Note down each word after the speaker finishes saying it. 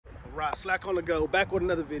right, Slack on the go, back with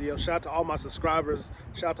another video. Shout out to all my subscribers,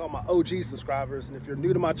 shout out to all my OG subscribers. And if you're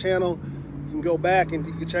new to my channel, you can go back and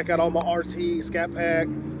you can check out all my RT, Scat Pack,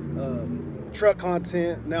 truck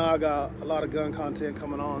content. Now I got a lot of gun content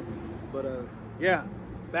coming on. But yeah,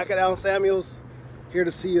 back at Allen Samuels, here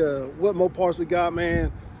to see what Mopars we got,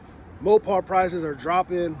 man. Mopar prices are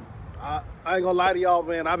dropping. I ain't gonna lie to y'all,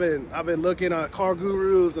 man. I've been looking at Car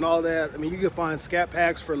Gurus and all that. I mean, you can find Scat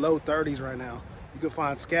Packs for low 30s right now. You can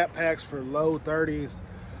find Scat Packs for low 30s.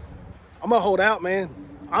 I'm gonna hold out, man.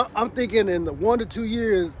 I'm thinking in the 1 to 2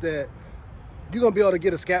 years that you're gonna be able to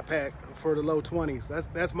get a Scat Pack for the low 20s.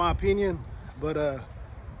 That's my opinion. But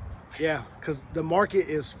yeah, because the market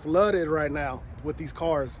is flooded right now with these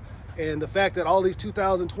cars, and the fact that all these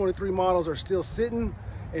 2023 models are still sitting,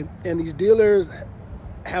 and these dealers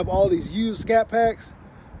have all these used Scat Packs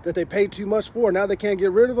that they paid too much for. Now they can't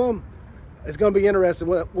get rid of them. It's going to be interesting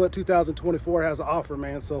what 2024 has to offer,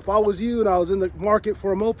 man. So if I was you and I was in the market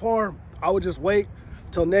for a Mopar, I would just wait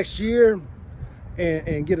till next year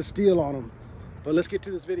and get a steal on them. But let's get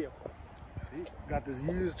to this video. See, got this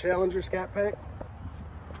used Challenger Scat Pack,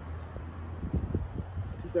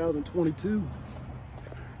 2022.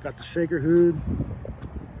 Got the shaker hood.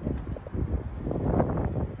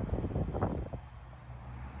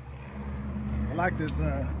 I like this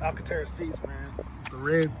Alcantara seats, man. The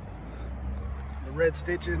red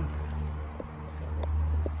stitching.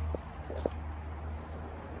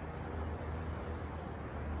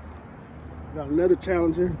 Got another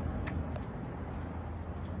Challenger.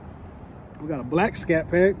 We got a black Scat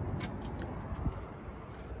Pack.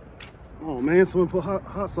 Oh man, someone put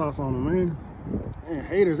hot sauce on them, man. Man,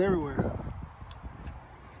 haters everywhere.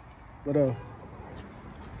 But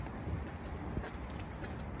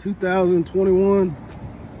 2021.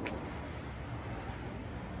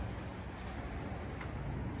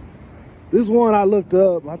 This one I looked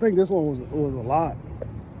up. I think this one was a lot.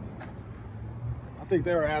 I think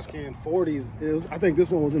they were asking 40s. I think this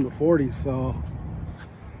one was in the 40s. So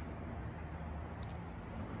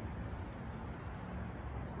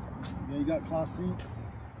yeah, you got cloth seats.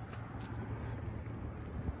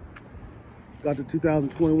 Got the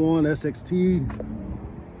 2021 SXT.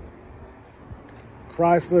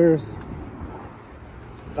 Chryslers.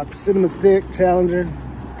 Got the cinnamon stick Challenger.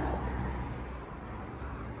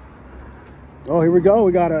 Oh, here we go.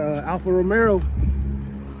 We got a Alfa Romero.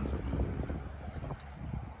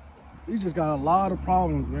 You just got a lot of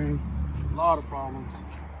problems, man. A lot of problems.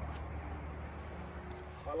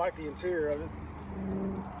 I like the interior of it.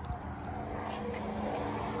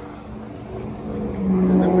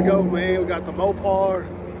 And there we go, man. We got the Mopar.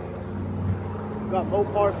 We got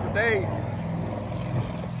Mopars for days.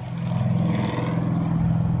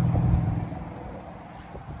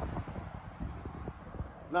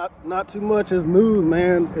 Not too much has moved,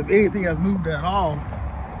 man. If anything has moved at all.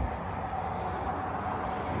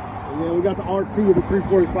 And yeah, we got the RT with the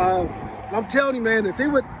 345. And I'm telling you, man, if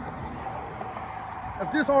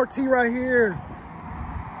this RT right here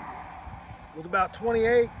was about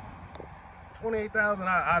 28,000,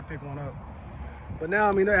 I'd pick one up. But now,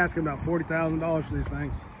 I mean, they're asking about $40,000 for these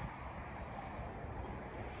things.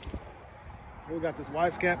 Here we got this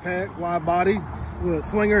white Scat Pack, wide body,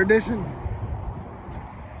 Swinger edition.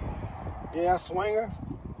 Yeah, Swinger.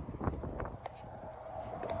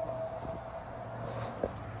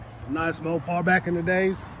 Nice Mopar back in the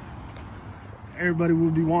days. Everybody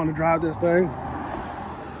would be wanting to drive this thing.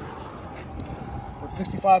 But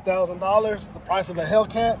 $65,000, the price of a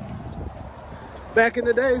Hellcat. Back in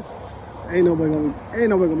the days, ain't nobody gonna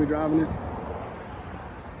be driving it.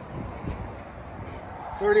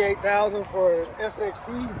 $38,000 for an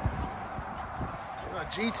SXT, a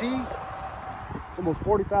GT. It's almost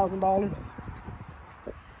 $40,000.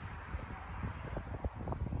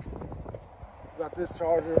 Got this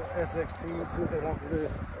Charger SXT. Let's see what they want for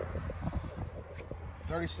this.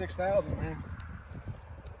 $36,000, man.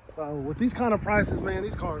 So with these kind of prices, man,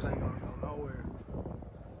 these cars ain't gonna go nowhere.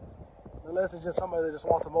 Unless it's just somebody that just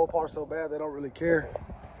wants a Mopar so bad they don't really care.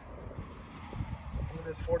 Look at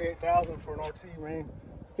this, $48,000 for an RT, man.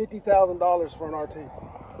 $50,000 for an RT.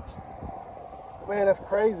 Man, that's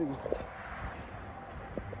crazy.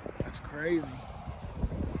 That's crazy.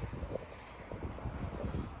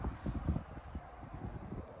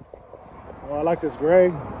 Oh, I like this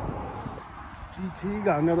gray. GT,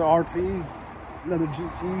 got another RT, another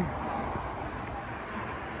GT.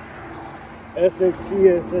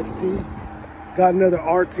 SXT, got another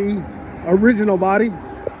RT, original body.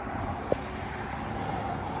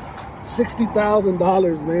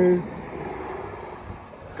 $60,000, man.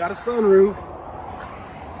 Got a sunroof.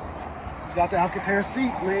 Got the Alcantara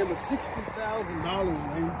seats, man, but $60,000,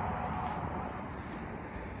 man.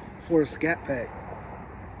 for a Scat Pack.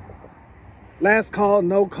 Last call,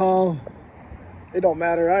 no call. It don't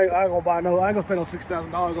matter. I ain't gonna buy no. I ain't gonna spend no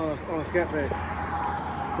 $6,000 on a Scat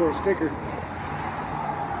Pack for a sticker.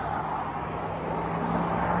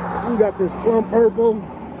 We got this plum purple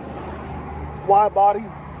wide body,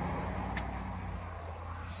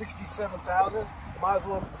 67,000. Might as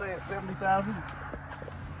well say it's 70,000.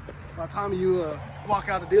 By the time you walk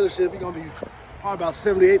out the dealership, you're gonna be probably about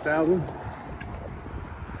 78,000.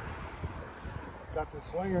 Got this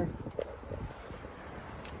swinger.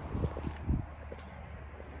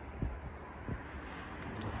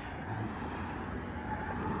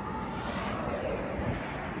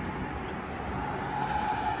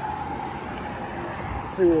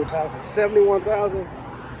 Let's see what we're talking. 71,000.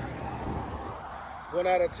 Went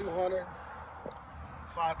out at 200.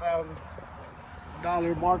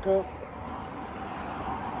 $5,000 markup.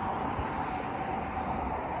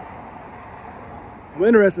 I'm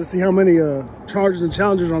interested to see how many Chargers and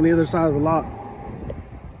Challengers are on the other side of the lot.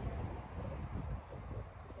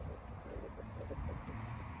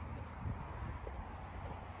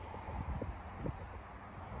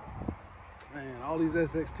 Man, all these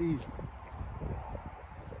SXTs.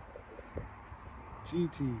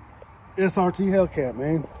 GT. SRT Hellcat,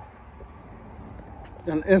 man.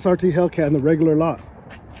 Got an SRT Hellcat in the regular lot.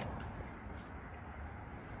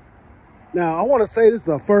 Now, I want to say this is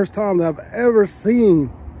the first time that I've ever seen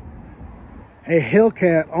a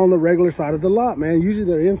Hellcat on the regular side of the lot, man. Usually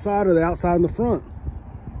they're inside or they're outside in the front.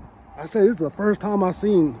 I say this is the first time I've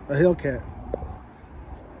seen a Hellcat.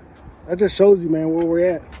 That just shows you, man, where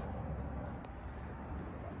we're at.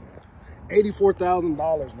 $84,000,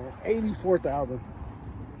 man. $84,000.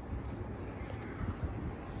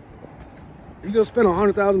 You gonna spend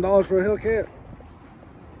 $100,000 for a Hellcat?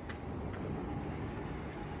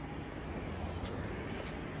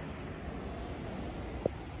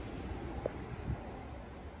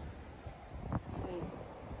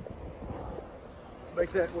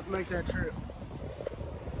 Let's make that trip.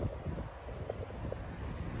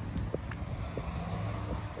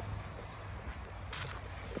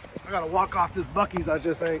 I gotta walk off this Buc-ee's I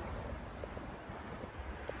just ate.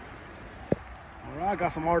 All right,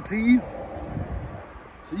 got some RTs.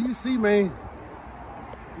 So you can see, man, you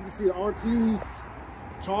can see the RTs,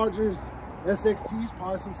 Chargers, SXTs,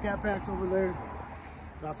 probably some Scat Packs over there.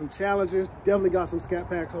 Got some Challengers, definitely got some Scat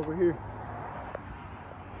Packs over here.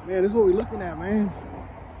 Man, this is what we're looking at, man.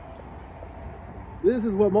 This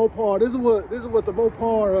is what Mopar, this is what the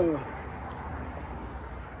Mopar,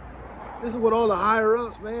 this is what all the higher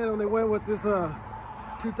ups, man, when they went with this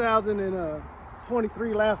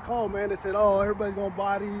 2023 last call, man, they said, oh, everybody's gonna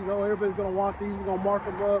buy these, oh, everybody's gonna want these, we're gonna mark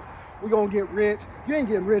them up, we're gonna get rich. You ain't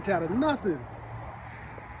getting rich out of nothing.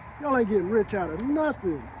 Y'all ain't getting rich out of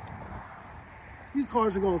nothing. These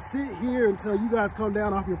cars are gonna sit here until you guys come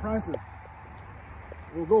down off your prices.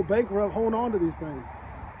 We'll go bankrupt holding on to these things.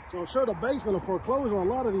 So I'm sure the bank's gonna foreclose on a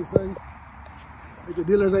lot of these things if the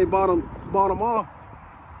dealers ain't bought them off.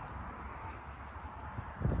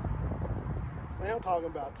 Man, I'm talking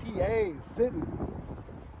about TAs sitting.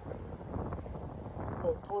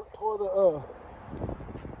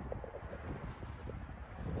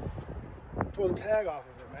 Tore the tag off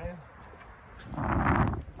of it, man.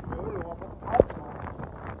 So we don't want to put the prices on it.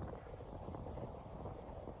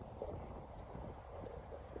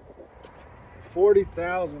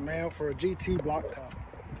 $40,000, man, for a GT block top.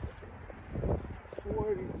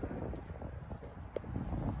 $40,000.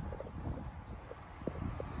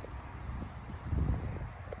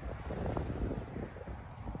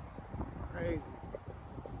 Crazy.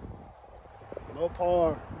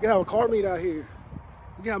 Mopar. You can have a car meet out here.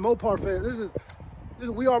 You can have Mopar fans. This is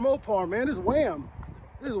We Are Mopar, man. This is WAM.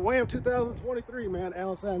 This is WAM 2023, man.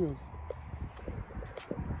 Alan Samuels.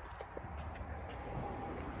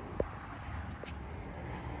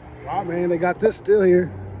 Wow, man, they got this still here.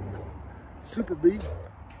 Super Beef,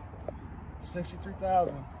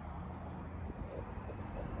 63,000.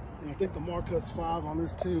 And I think the markup's 5 on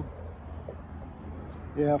this too.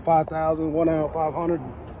 Yeah, 5,000, 1 out 500.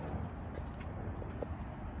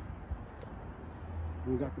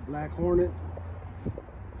 We got the Black Hornet.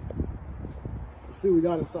 Let's see what we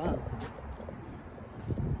got inside.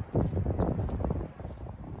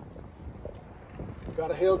 We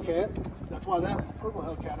got a Hellcat. That's why that purple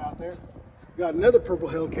Hellcat out there. We got another purple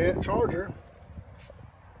Hellcat, Charger.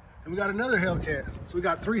 And we got another Hellcat. So we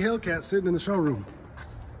got 3 Hellcats sitting in the showroom.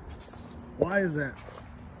 Why is that?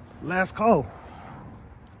 Last call.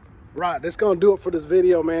 Right, that's gonna do it for this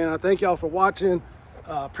video, man. I thank y'all for watching.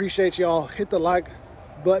 Appreciate y'all. Hit the like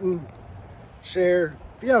button, share.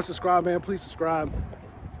 If you haven't subscribed, man, please subscribe.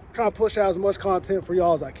 trying to push out as much content for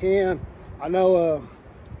y'all as I can. I know,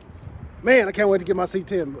 man, I can't wait to get my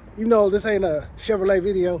C10. You know, this ain't a Chevrolet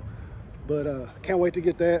video, but can't wait to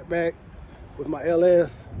get that back with my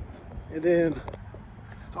LS. And then,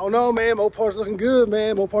 I don't know, man, Mopart's looking good,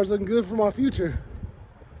 man. Mopart's looking good for my future.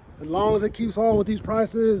 As long as it keeps on with these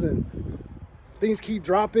prices and things keep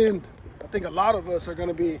dropping, I think a lot of us are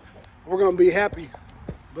gonna be, we're gonna be happy.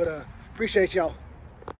 But appreciate y'all.